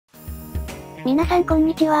皆さんこん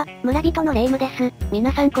にちは、村人のレイムです。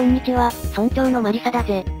皆さんこんにちは、村長のマリサだ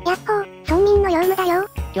ぜ。やっほー、村民のヨウムだよ。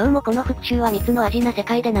今日もこの復讐は蜜の味な世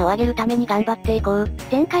界で名を上げるために頑張っていこう。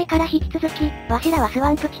前回から引き続き、わしらはス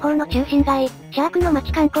ワンプ地方の中心街、シャークの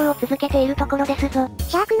町観光を続けているところですぞ。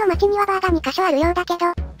シャークの町にはバーが2カ所あるようだけ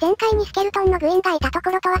ど、前回にスケルトンのグエンがいたと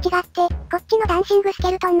ころとは違って、こっちのダンシングス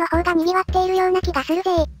ケルトンの方が賑わっているような気がする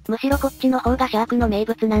ぜ。むしろこっちの方がシャークの名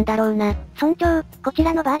物なんだろうな。村長、こち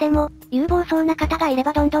らのバーでも、有望そうな方がいれ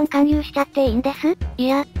ばどんどん勧誘しちゃっていいんです？い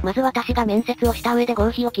や、まず私が面接をした上で合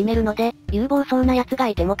否を決めるので、有望そうな奴が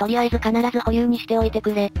いてもとりあえず必ず保有にしておいて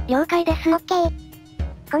くれ。了解です。オッケー。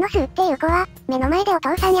このスーっていう子は、目の前でお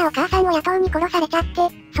父さんやお母さんを野党に殺されちゃっ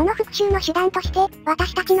て、その復讐の手段として、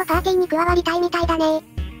私たちのパーティーに加わりたいみたいだね。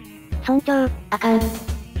村長、あかん。なん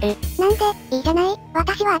で、いいじゃない。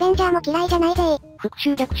私はアベンジャーも嫌いじゃないぜ。復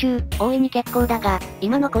讐逆襲、大いに結構だが、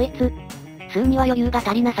今のこいつ、数には余裕が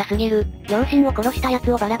足りなさすぎる。両親を殺した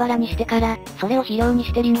奴をバラバラにしてから、それを肥料に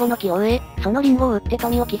してリンゴの木を植え、そのリンゴを売って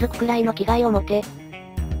富を築くくらいの気概を持て。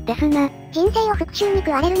ですな。人生を復讐に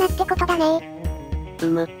食われるなってことだね。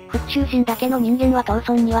復讐心だけの人間は逃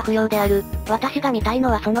走には不要である。私が見たいの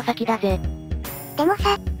はその先だぜ。でも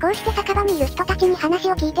さ、こうして酒場にいる人たちに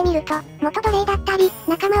話を聞いてみると、元奴隷だったり、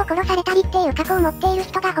仲間を殺されたりっていう過去を持っている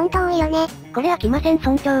人が本当多いよね。これ飽きません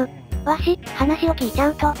村長。わし、話を聞いちゃ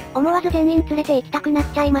うと、思わず全員連れて行きたくなっ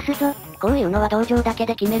ちゃいますぞ。こういうのは同情だけ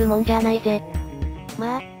で決めるもんじゃないぜ。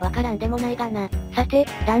まあ、わからんでもないがな。さて、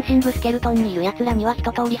ダンシングスケルトンにいる奴らには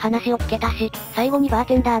一通り話を聞けたし、最後にバー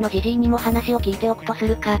テンダーのジジイにも話を聞いておくとす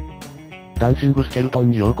るか。ダンシングスケルトン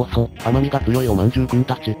にようこそ、甘みが強いおまんじゅうくん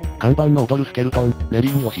たち、看板の踊るスケルトン、ネリ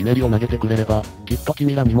ーにおしねりを投げてくれれば、きっと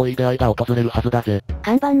君らにもいい出会いが訪れるはずだぜ。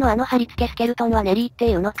看板のあの貼り付けスケルトンはネリーって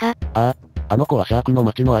いうのか？ああ、あの子はシャークの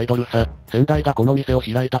町のアイドルさ。先代がこの店を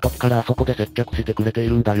開いた時からあそこで接客してくれてい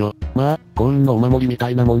るんだよ。まあ、幸運のお守りみた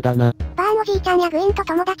いなもんだな。バーのじいちゃんやグエンと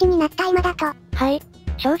友達になった今だと。はい。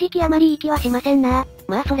正直あまりいい気はしませんな。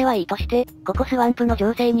まあそれはいいとして、ここスワンプの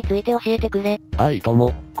情勢について教えてくれ。ああいいと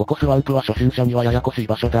も。ここスワンプは初心者にはややこしい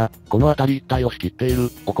場所だ。この辺り一帯を仕切っている、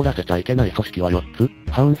怒らせちゃいけない組織は4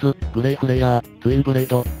つ。ハウンズ、グレイフレイヤー、ツインブレイ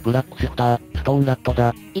ド、ブラックシフター、ストーンラット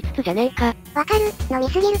だ。5つじゃねえか。わかる。飲み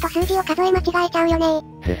すぎると数字を数え間違えちゃうよね。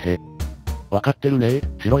へへ。わかってるね。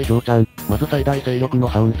白い嬢ちゃん。まず最大勢力の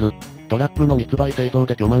ハウンズ。トラップの密売製造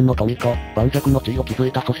で巨万の富と、盤石の地位を築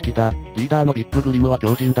いた組織だ。リーダーのビップグリムは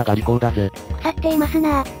強靭だが利口だぜ。腐っています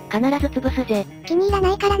な。必ず潰すぜ。気に入ら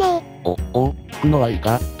ないからね。聞くのはいい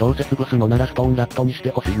か？どうせ潰すのならストーンラットにして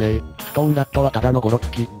ほしいね。ストーンラットはただのゴロ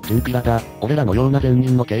つき、チンピラだ。俺らのような善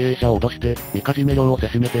人の経営者を脅して、みかじめ料をせ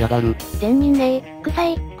しめてやがる。善人ね。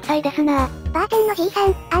臭いですな。バーテンのじいさ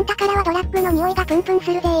ん、あんたからはドラッグの匂いがプンプンす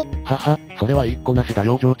るぜ。はは、それはいいっこなしだ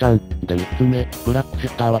よ嬢ちゃん。で3つ目、ブラックシ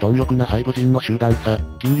フターは貪欲な廃部人の集団さ。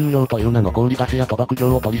金融業という名の小売菓子や賭博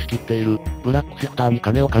業を取り仕切っている。ブラックシフターに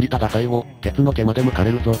金を借りたが最後、ケツの毛まで剥か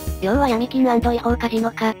れるぞ。要は闇金違法カジ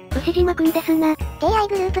ノか。牛島くんですな。AI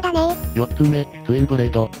グループだね。4つ目、ツインブレ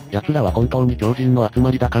イド。奴らは本当に強靭の集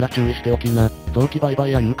まりだから注意しておきな。臓器売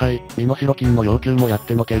買や誘拐、身代金の要求もやっ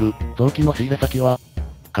てのける。臓器の仕入れ先は、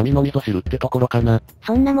神の味噌汁ってところかな。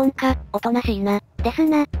そんなもんか、おとなしいな。です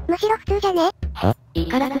な。むしろ普通じゃね？いい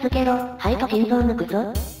から続けろ。肺と心臓抜く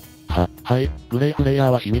ぞ。はい、グレイフレイヤー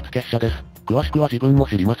は秘密結社です。詳しくは自分も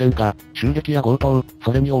知りませんが、襲撃や強盗、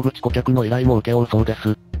それに大口顧客の依頼も請け負うそうで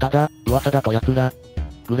す。ただ、噂だと奴ら、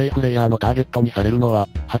グレイフレイヤーのターゲットにされるのは、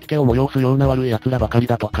吐き気を催すような悪い奴らばかり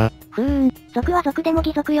だとか。族は族でも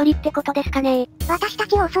義族よりってことですかね。私た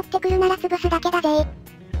ちを襲ってくるなら潰すだけだぜ。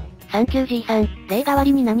サンキューじいさん、例代わ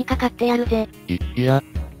りに何か買ってやるぜ。いや、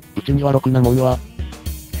うちにはろくなもんは。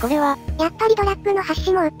これは、やっぱりドラッグのハッ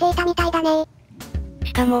シュも売っていたみたいだね。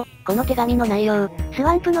しかも、この手紙の内容、ス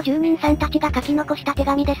ワンプの住民さんたちが書き残した手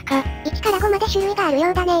紙ですか。1から5まで種類がある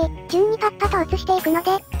ようだね。順にパッパと写していくの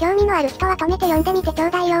で、興味のある人は止めて読んでみてちょ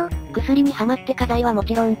うだいよ。薬にはまって家財はも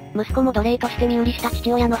ちろん、息子も奴隷として身売りした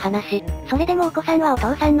父親の話。それでもお子さんはお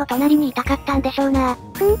父さんの隣にいたかったんでしょうな。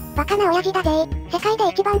バカな親父だぜ。世界で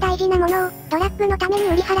一番大事なものを、ドラッグのために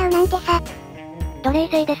売り払うなんてさ。奴隷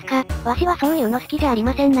制ですか。わしはそういうの好きじゃあり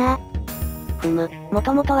ませんな。も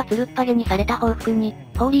ともとはつるっぱげにされた報復に、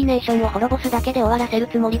ホーリーネーションを滅ぼすだけで終わらせる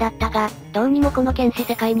つもりだったが、どうにもこの剣士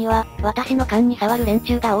世界には、私の勘に触る連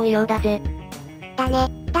中が多いようだぜ。だね。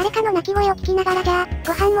誰かの泣き声を聞きながらじゃ、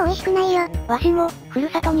ご飯も美味しくないよ。わしも、ふる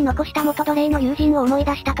さとに残した元奴隷の友人を思い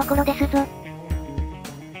出したところですぞ。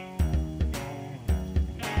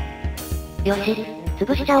よし、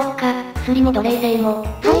潰しちゃおっか、薬も奴隷制も。は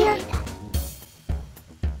い。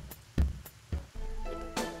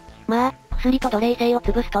まあ、薬と奴隷制を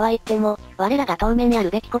潰すとは言っても、我らが当面やる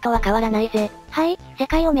べきことは変わらないぜ。はい、世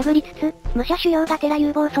界を巡りつつ、武者修行がてら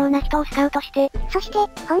有望そうな人をスカウトして、そして、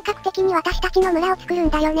本格的に私たちの村を作るん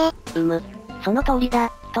だよね。その通り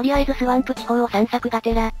だ。とりあえずスワンプ地方を散策が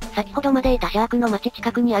てら、先ほどまでいたシャークの町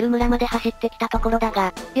近くにある村まで走ってきたところだ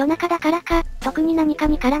が、夜中だからか、特に何か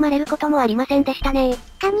に絡まれることもありませんでしたね。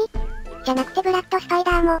神じゃなくてブラッドスパイ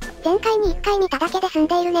ダーも、前回に1回見ただけで済ん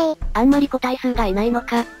でいるね。あんまり個体数がいないの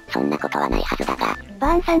か。そんなことはないはずだが。バ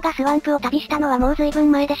ーンさんがスワンプを旅したのはもう随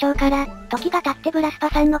分前でしょうから、時が経ってブラスパ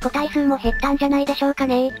さんの個体数も減ったんじゃないでしょうか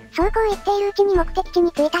ね。そうこう言っているうちに目的地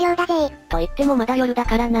に着いたようだぜ。と言ってもまだ夜だ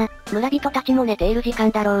からな。村人たちも寝ている時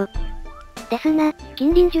間だろう。ですな、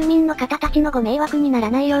近隣住民の方たちのご迷惑になら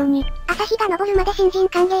ないように、朝日が昇るまで新人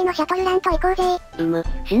歓迎のシャトルランと行こうぜ。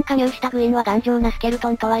新加入した部員は頑丈なスケルト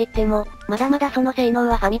ンとは言っても、まだまだその性能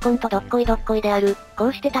はファミコンとどっこいどっこいである。こ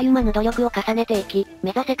うしてたゆまぬ努力を重ねていき、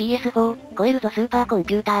目指せ PS4、超えるぞスーパーコン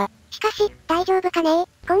ピューター。しかし、大丈夫かね？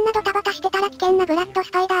こんなドタバタしてたら危険なブラッド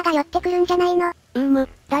スパイダーが寄ってくるんじゃないの？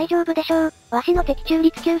大丈夫でしょう。わしの的中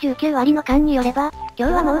率99割の勘によれば、今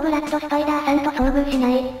日はもうブラッドスパイダーさんと遭遇しな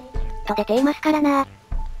い。と出ていますからな。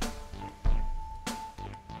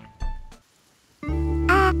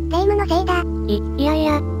霊夢のせいだ。いやい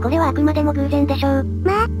や、これはあくまでも偶然でしょう。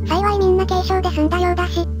まあ、幸いみんな軽傷で済んだようだ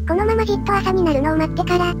し、このままじっと朝になるのを待って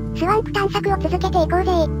から、スワンプ探索を続けていこう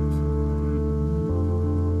ぜ。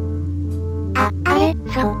あれ、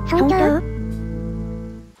村長？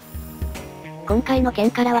今回の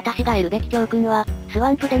件から私が得るべき教訓は、スワ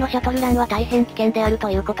ンプでのシャトルランは大変危険であると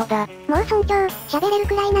いうことだ。もう村長、喋れる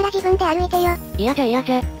くらいなら自分で歩いてよ。嫌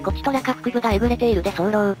じゃ、こちとら下腹部がえぐれているで候。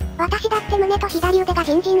私だって胸と左腕が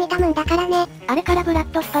じんじん痛むんだからね。あれからブラ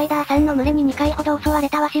ッドスパイダーさんの群れに2回ほど襲われ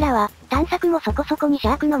たわしらは、探索もそこそこにシ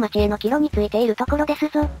ャークの町への帰路についているところです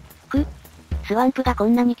ぞ。スワンプがこ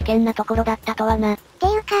んなに危険なところだったとはな。って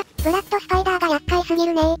いうか、ブラッドスパイダーが厄介すぎ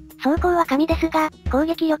るね。走行は神ですが、攻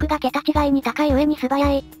撃力が桁違いに高い上に素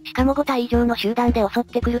早い。しかも5体以上の集団で襲っ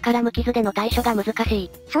てくるから無傷での対処が難し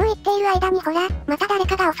い。そう言っている間にほら、また誰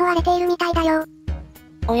かが襲われているみたいだよ。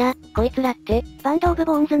おや、こいつらって、バンドオブ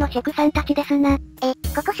ボーンズのシェクさんたちですな。こ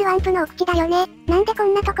こスワンプの奥地だよね。なんでこ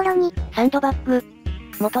んなところに。サンドバッグ。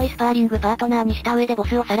元いスパーリングパートナーにした上でボ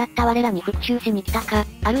スをさらった我らに復讐しに来たか、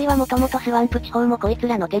あるいはもともとスワンプ地方もこいつ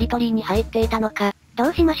らのテリトリーに入っていたのか。ど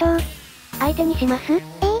うしましょう？相手にします？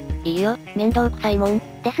いいよ、面倒くさいもん。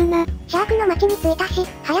ですな、シャークの町に着いたし、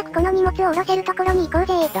早くこの荷物を下ろせるところに行こう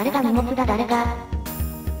ぜ。誰が荷物だ誰が。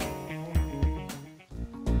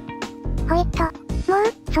もう、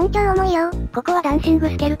村長重いよ。ここはダンシング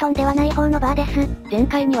スケルトンではない方のバーです。前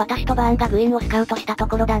回に私とバーンがグインをスカウトしたと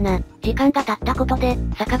ころだな。時間が経ったことで、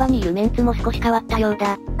酒場にいるメンツも少し変わったよう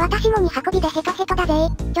だ。私も2運びでヘトヘトだぜ。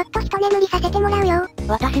ちょっと一眠りさせてもらうよ。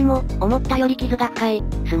私も、思ったより傷が深い。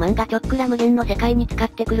すまんがちょっくら無限の世界に使っ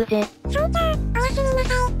てくるぜ。村長、おやすみな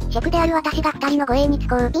さい。職である私が2人の護衛につ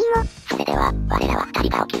こう。B も。それでは、我らは2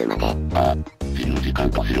人が起きるまで。自由時間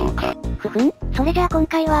としようか。それじゃあ今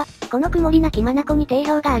回は、この曇りなき眼に定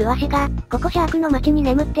評があるわしが、ここシャークの町に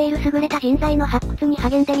眠っている優れた人材の発掘に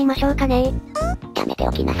励んでみましょうかね。やめて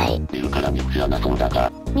おきなさい。見るからに不思なそうだ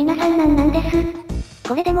が。皆さんなんです。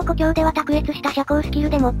これでも故郷では卓越した社交スキル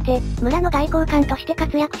でもって、村の外交官として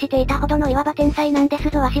活躍していたほどのいわば天才なんです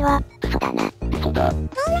ぞわしは。嘘だな。嘘だ。ゲ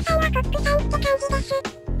ームさんはコックさんって感じで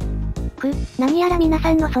す。何やら皆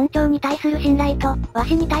さんの尊重に対する信頼と、わ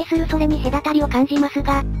しに対するそれに隔たりを感じます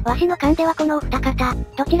が、わしの勘ではこのお二方、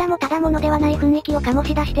どちらもただものではない雰囲気を醸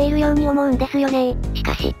し出しているように思うんですよね。し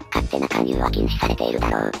かし、勝手な勧誘は禁止されている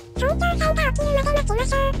だろう。村長さんが起きるまで待ちま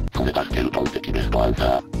しょう。それがスケルトン的ベストアンサ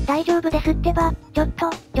ー。大丈夫ですってば、ちょっ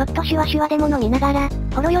とシュワシュワでも飲みながら、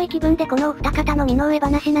ほろ酔い気分でこのお二方の身の上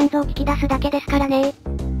話なんぞを聞き出すだけですからね。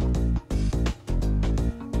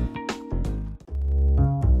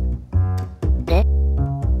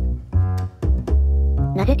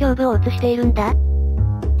なぜ胸部を映しているんだ？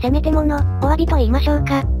せめてもの、お詫びと言いましょう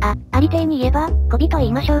か。ありていに言えば、媚びと言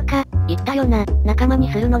いましょうか。言ったよな、仲間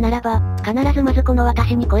にするのならば、必ずまずこの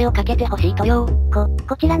私に声をかけてほしいとよ。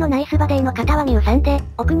こちらのナイスバディの方はミュウさんで、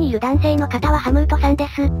奥にいる男性の方はハムートさんで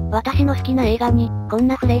す。私の好きな映画に、こん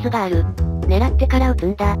なフレーズがある。狙ってから撃つ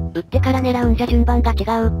んだ。撃ってから狙うんじゃ順番が違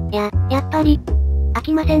う。やっぱり、飽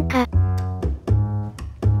きませんか？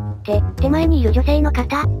手前にいる女性の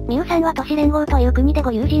方、ミュウさんは都市連合という国で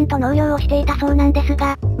ご友人と農業をしていたそうなんです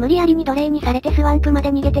が、無理やりに奴隷にされてスワンプま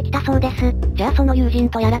で逃げてきたそうです。じゃあその友人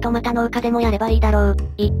とやらとまた農家でもやればいいだろう。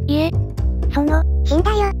いえ。死んだよ。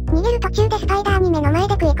逃げる途中でスパイダーに目の前で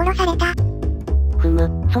食い殺された。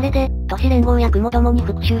それで、都市連合や雲どもに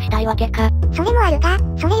復讐したいわけか。それもあるが、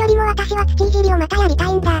それよりも私は月いじりをまたやりた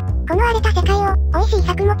いんだ。この荒れた世界を、美味しい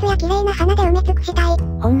作物や綺麗な花で埋め尽くしたい。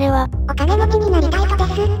本音は、お金持ちになりたいとで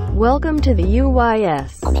す。Welcome to the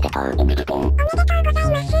UYS。おめでとう。おめでとう。おめでとうござ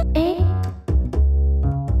います。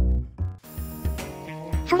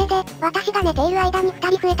それで、私が寝ている間に2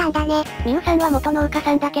人増えたんだね。ミュウさんは元農家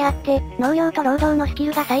さんだけあって、農業と労働のスキ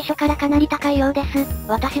ルが最初からかなり高いようです。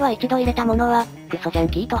私は一度入れたものは、クソジャン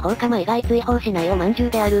キーと放火魔以外追放しないおまんじゅう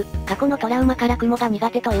である。過去のトラウマから雲が苦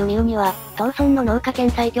手というミュウには、当村の農家兼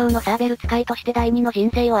最強のサーベル使いとして第二の人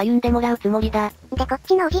生を歩んでもらうつもりだ。でこっ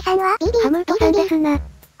ちのおじさんはハムートさんですな。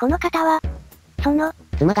この方は、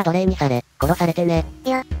妻が奴隷にされ、殺されてね。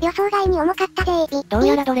予想外に重かったぜ。どう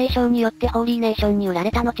やら奴隷商によってホーリーネーションに売られ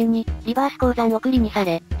た後に、リバース鉱山送りにさ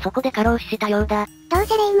れ、そこで過労死したようだ。どう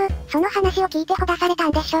せレイム、その話を聞いてほだされた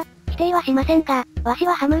んでしょ。否定はしませんが、わし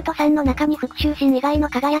はハムートさんの中に復讐心以外の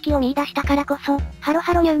輝きを見出したからこそ、ハロ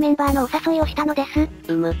ハロニューメンバーのお誘いをしたのです。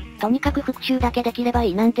とにかく復讐だけできれば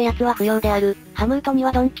いいなんてやつは不要である。ハムートに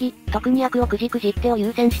はドンキ、特に悪をくじくじってを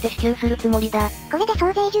優先して支給するつもりだ。これで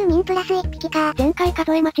総勢10人プラス1匹か。前回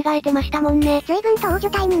数え間違えてましたもんね。随分と大所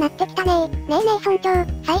帯になってきたね。ねえねえ村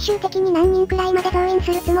長、最終的に何人くらいまで増員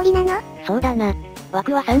するつもりなの？そうだな。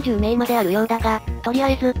枠は30名まであるようだが、とりあ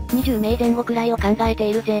えず、20名前後くらいを考えて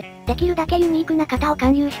いるぜ。できるだけユニークな方を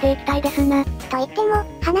勧誘していきたいですな。と言っても、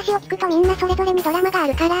話を聞くとみんなそれぞれにドラマがあ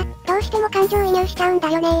るから、どうしても感情移入しちゃうんだ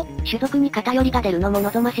よね。種族に偏りが出るのも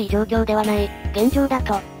望ましい状況ではない。現状だ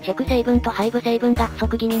と、チェク成分とハイブ成分が不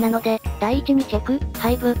足気味なので、第1にチェク、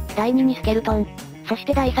ハイブ、第2にスケルトン。そし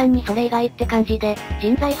て第3にそれ以外って感じで、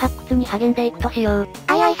人材発掘に励んでいくとしよう。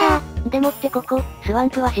あいあいさ。でもってここ、スワン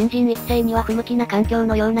プは新人育成には不向きな環境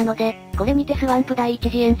のようなので、これにてスワンプ第一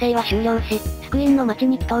次遠征は終了し、スクイーンの街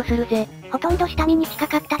に帰投するぜ。ほとんど下見に近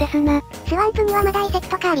かったですな。スワンプにはまだ遺跡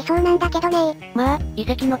とかありそうなんだけどね。まあ、遺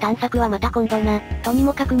跡の探索はまた今度な。とに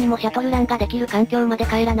もかくにもシャトルランができる環境まで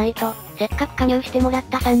帰らないと、せっかく加入してもらっ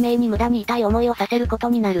た3名に無駄に痛い思いをさせること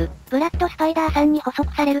になる。ブラッドスパイダーさんに補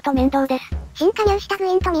足されると面倒です。新加入したグ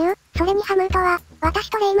エンとミュウ、それにハムートは、私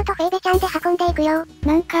とレイムとフェイベちゃんで運んでいくよ。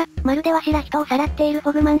なんか、まるでわしら人をさらっているフ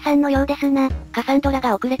ォグマンさんのようですな。カサンドラ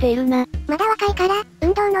が遅れているな。まだ若いから、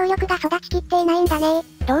運動能力が育ちきっていないんだね。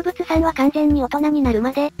動物さんは完全に大人になる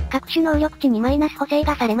まで、各種能力値にマイナス補正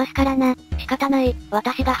がされますからな。仕方ない、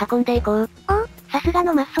私が運んでいこう。さすが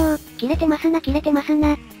のマッソー、切れてますな。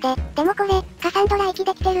でもこれ、カサンドラ息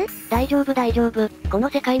できてる？大丈夫。この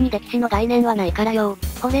世界に歴史の概念はないからよ。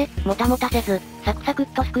これ、もたもたせず、サクサクっ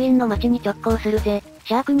とスクイーンの街に直行するぜ。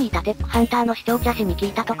シャークにいたテックハンターの視聴者氏に聞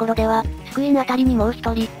いたところでは、スクイーンあたりにもう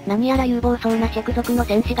一人、何やら有望そうなシェク族の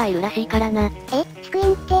戦士がいるらしいからな。スクイー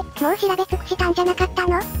ンって、もう調べ尽くしたんじゃなかった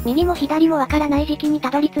の？右も左もわからない時期にた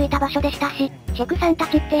どり着いた場所でしたし、シェクさんた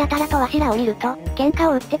ちってやたらとわしらを見ると、喧嘩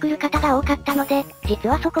を売ってくる方が多かったので、実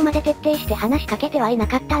はそこまで徹底して話しかけてはいな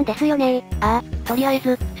かったんですよね。とりあえ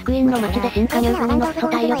ず、スクイーンの街で新加入組の基礎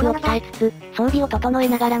体力を鍛えつつ、装備を整え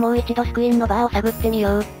ながらもう一度スクイーンのバーを探ってみ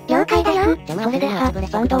よう。了解だよ。それでは、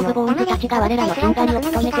バンドオブボーイズたちが我らのしんがりを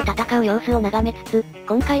務めて戦う様子を眺めつつ、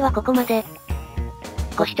今回はここまで。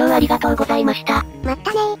ご視聴ありがとうございました。まっ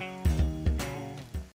たねー。